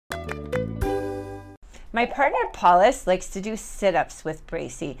My partner Paulus likes to do sit-ups with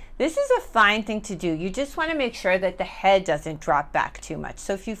Bracy. This is a fine thing to do. You just want to make sure that the head doesn't drop back too much.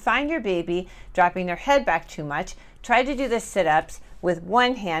 So if you find your baby dropping their head back too much, try to do the sit-ups with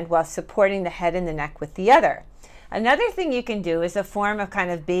one hand while supporting the head and the neck with the other. Another thing you can do is a form of kind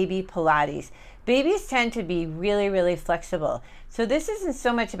of baby Pilates. Babies tend to be really, really flexible. So this isn't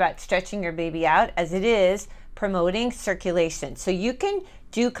so much about stretching your baby out as it is promoting circulation. So you can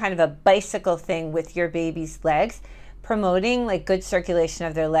do kind of a bicycle thing with your baby's legs, promoting like good circulation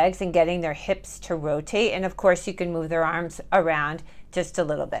of their legs and getting their hips to rotate. And of course you can move their arms around just a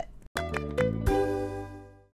little bit.